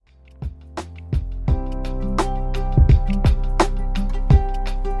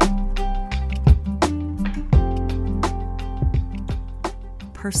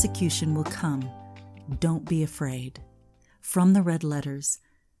persecution will come. Don't be afraid. From the red letters,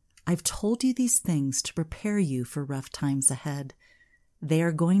 I've told you these things to prepare you for rough times ahead. They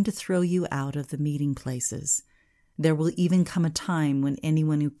are going to throw you out of the meeting places. There will even come a time when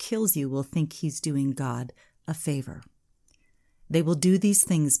anyone who kills you will think he's doing God a favor. They will do these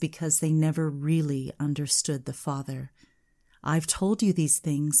things because they never really understood the Father. I've told you these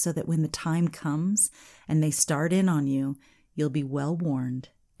things so that when the time comes and they start in on you, you'll be well warned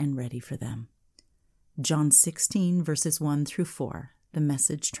and ready for them. John 16, verses 1 through 4, the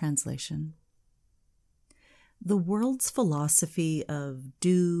Message translation. The world's philosophy of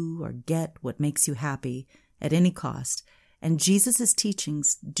do or get what makes you happy at any cost and Jesus'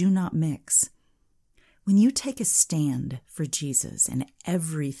 teachings do not mix. When you take a stand for Jesus and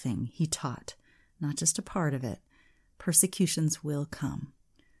everything he taught, not just a part of it, persecutions will come.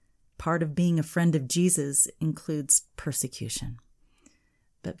 Part of being a friend of Jesus includes persecution.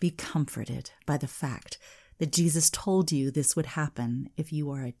 But be comforted by the fact that Jesus told you this would happen if you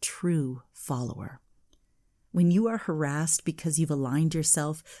are a true follower. When you are harassed because you've aligned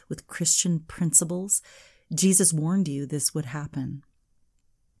yourself with Christian principles, Jesus warned you this would happen.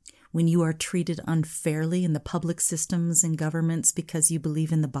 When you are treated unfairly in the public systems and governments because you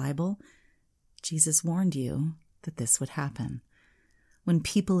believe in the Bible, Jesus warned you that this would happen. When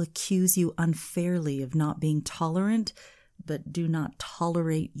people accuse you unfairly of not being tolerant, but do not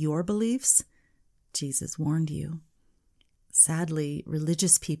tolerate your beliefs, Jesus warned you. Sadly,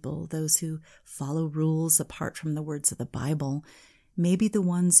 religious people, those who follow rules apart from the words of the Bible, may be the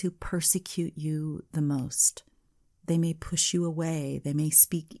ones who persecute you the most. They may push you away. They may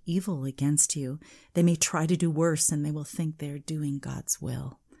speak evil against you. They may try to do worse, and they will think they're doing God's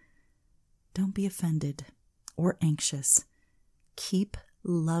will. Don't be offended or anxious. Keep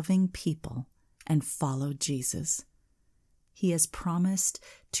loving people and follow Jesus. He has promised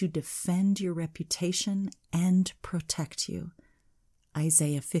to defend your reputation and protect you.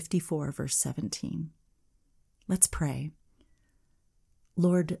 Isaiah 54, verse 17. Let's pray.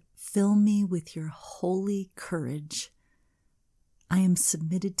 Lord, fill me with your holy courage. I am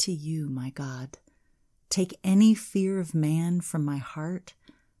submitted to you, my God. Take any fear of man from my heart.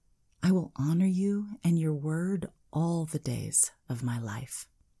 I will honor you and your word all the days of my life.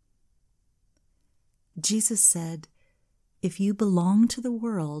 Jesus said, if you belong to the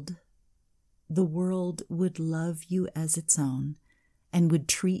world would love you as its own and would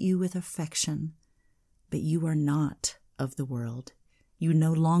treat you with affection. But you are not of the world. You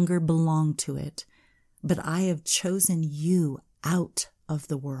no longer belong to it. But I have chosen you out of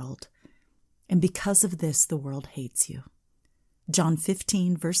the world. And because of this, the world hates you. John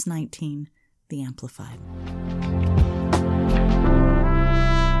 15, verse 19, the Amplified.